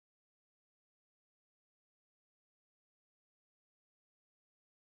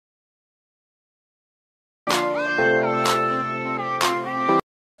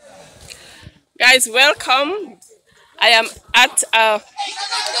Guys, welcome. I am at a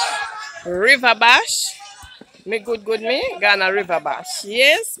river bash. Me good me, Ghana river bash.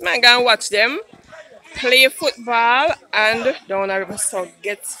 Yes, man, gonna watch them play football and down a river. So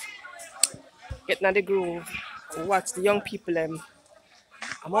get in the groove. Watch the young people them.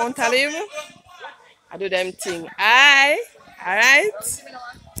 I'm on to live. I do them thing. Alright.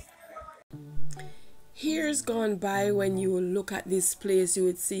 Years gone by, when you look at this place, you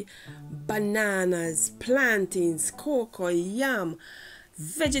would see bananas, plantains, cocoa, yam,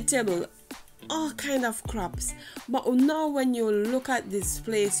 vegetable, all kind of crops. But now when you look at this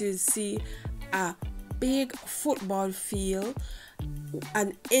place, you see a big football field,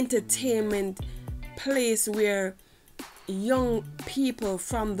 an entertainment place where young people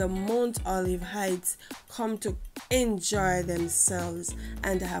from the Mount Olive Heights come to enjoy themselves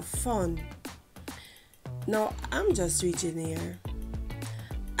and have fun. Now I'm just reaching here,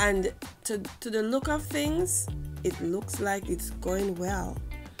 and to the look of things, it looks like it's going well.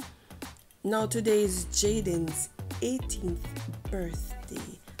 Now today is Jaden's 18th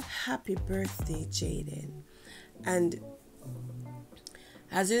birthday. Happy birthday, Jaden. And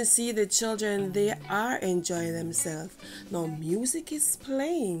as you see, the children, they are enjoying themselves. Now music is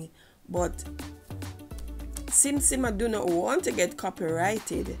playing, but I do not want to get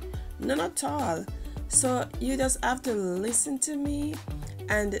copyrighted. None at all. So you just have to listen to me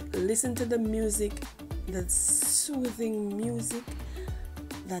and listen to the music, the soothing music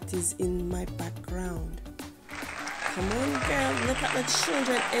that is in my background. Come on, girl, look at the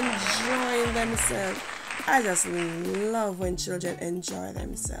children enjoying themselves. I just love when children enjoy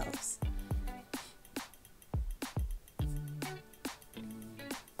themselves.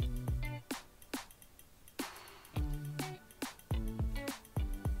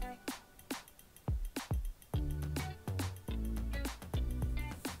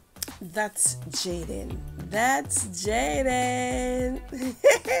 That's Jaden. That's Jaden.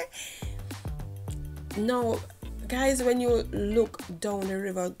 Now, guys, when you look down the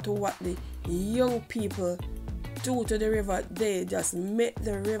river to what the young people do to the river, they just make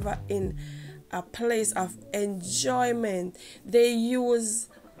the river in a place of enjoyment. They use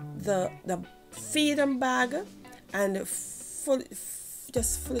the feeding bag and just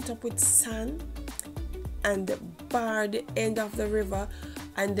fill it up with sand and bar the end of the river,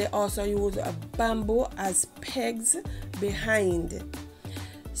 and they also use a bamboo as pegs behind,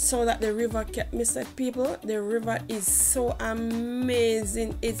 so that the river can, Mr. People, the river is so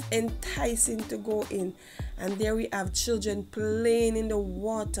amazing. It's enticing to go in, and there we have children playing in the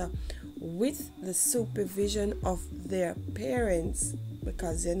water with the supervision of their parents,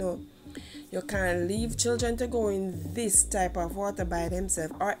 because you know you can't leave children to go in this type of water by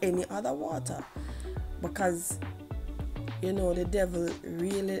themselves or any other water, because you know the devil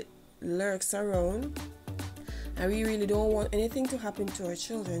really lurks around, and we really don't want anything to happen to our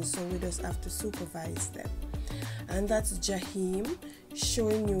children, so we just have to supervise them. And that's Jaheem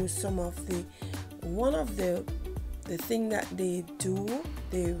showing you some of one of the thing that they do.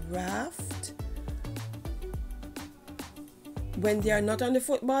 They raft when they are not on the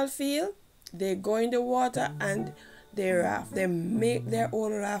football field. They go in the water and they raft. They make their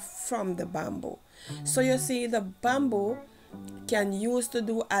own raft from the bamboo. So you see, the bamboo can use to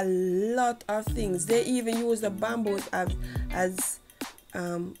do a lot of things. They even use the bamboos as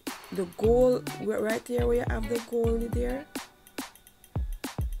the goal right there where you have the goal there,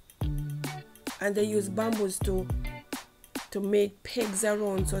 and they use bamboos to make pegs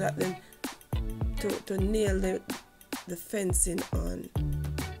around, so that then to nail the fencing on.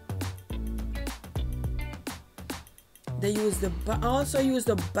 They also use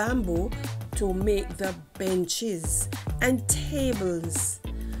the bamboo to make the benches and tables.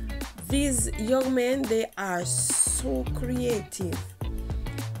 These young men, they are so creative.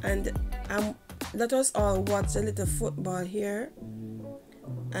 And let us all watch a little football here.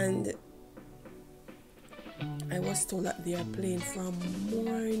 And I was told that they are playing from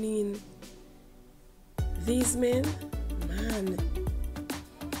morning. These men, man,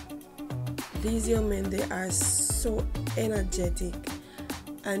 these young men, they are so energetic,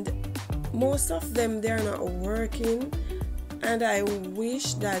 and most of them, they're not working, and I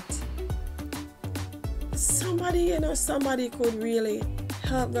wish that somebody could really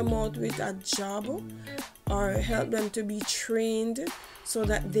help them out with a job, or help them to be trained so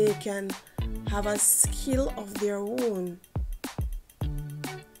that they can have a skill of their own.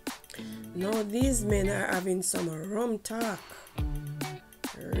 Now these men are having some rum talk,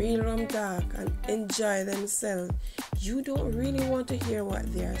 real rum talk, and enjoy themselves. You don't really want to hear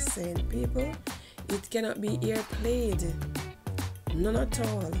what they are saying, people. It cannot be ear played. None at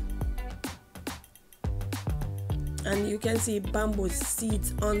all. And you can see bamboo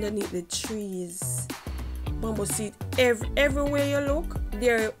seeds underneath the trees. Bamboo seed everywhere you look,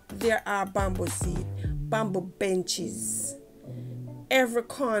 there are bamboo seed, bamboo benches. Every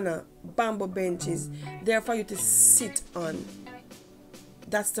corner, bamboo benches there for you to sit on.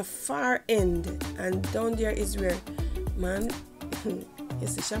 That's the far end, and down there is where, man,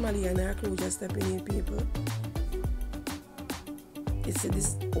 it's the Shamali and her crew just stepping in, people. It's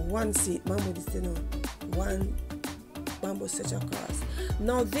this one seat, bamboo, this, you know, one bamboo stretch across.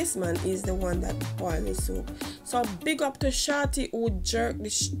 Now this man is the one that boiled the soup. So big up to Shorty who jerked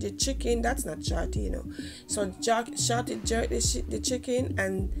the chicken. That's not Shorty, you know. So Shorty jerked the chicken,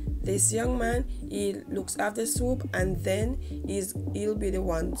 and this young man, he looks after the soup, and then he'll be the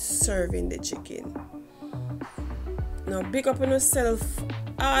one serving the chicken. Now big up on yourself.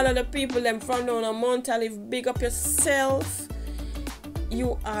 All of the people them from down on Mount Olive, big up yourself.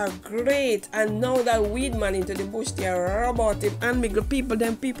 You are great. And now that weed man into the bush, they are about him and make the people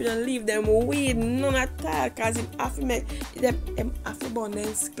don't leave them weed none at all, cause him have to make them have to burn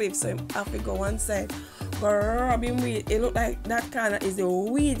them cliff, so him have to go one side. But rub him weed. It look like that corner is the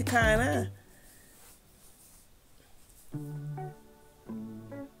weed corner.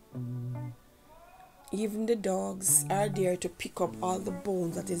 Even the dogs are there to pick up all the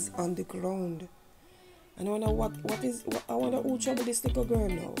bones that is on the ground. And I wonder I wonder who trouble this little girl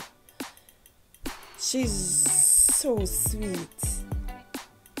now. She's so sweet.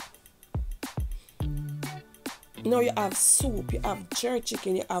 Now you have soup, you have jerk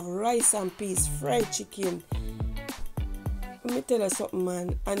chicken, you have rice and peas, fried chicken. Let me tell you something,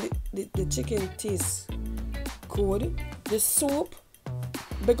 man. And the chicken tastes good. The soup,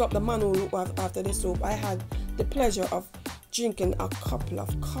 big up the man who looked after the soup. I had the pleasure of drinking a couple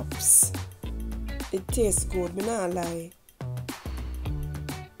of cups. It tastes good, me not lie.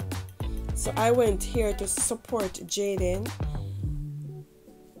 So I went here to support Jaden,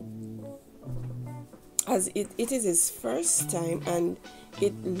 as it is his first time, and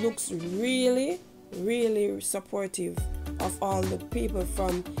it looks really, really supportive of all the people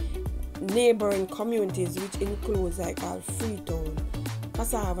from neighboring communities, which includes like Freetown,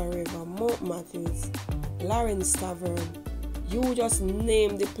 Cassava River, Mount Matthews, Lawrence Tavern. You just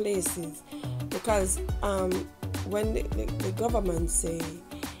name the places. Because when the government say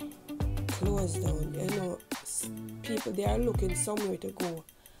close down, you know, people, they are looking somewhere to go,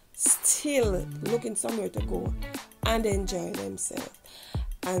 still looking somewhere to go and enjoy themselves.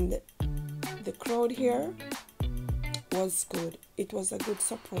 And the crowd here was good. It was a good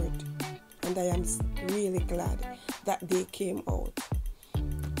support, and I am really glad that they came out.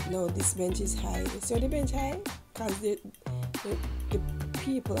 Now this bench is high. So the bench high because the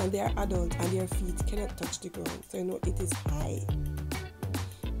people, and they are adults, and their feet cannot touch the ground, so you know it is high.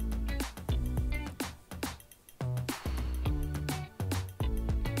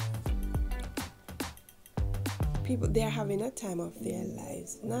 People, they are having a time of their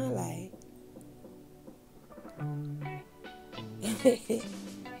lives, not lie.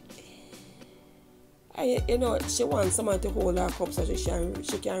 You know, she wants someone to hold her cup so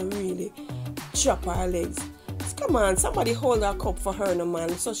she can really chop her legs. Come on, somebody hold her cup for her, no man,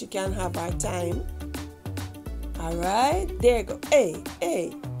 so she can have her time. Alright, there you go.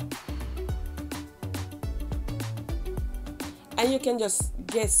 Hey. And you can just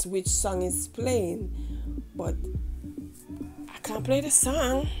guess which song is playing, but I can't play the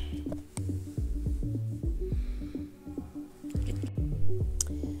song.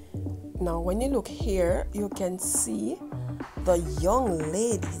 Now, when you look here, you can see the young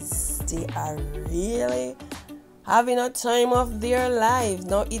ladies. They are really having a time of their lives.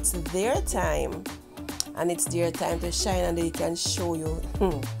 Now it's their time, and it's their time to shine, and they can show you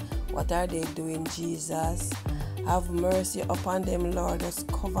what are they doing. Jesus, have mercy upon them, Lord. Just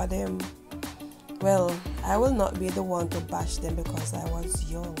cover them. Well, I will not be the one to bash them because I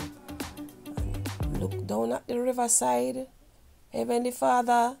was young. And look down at the riverside, Heavenly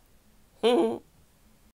Father.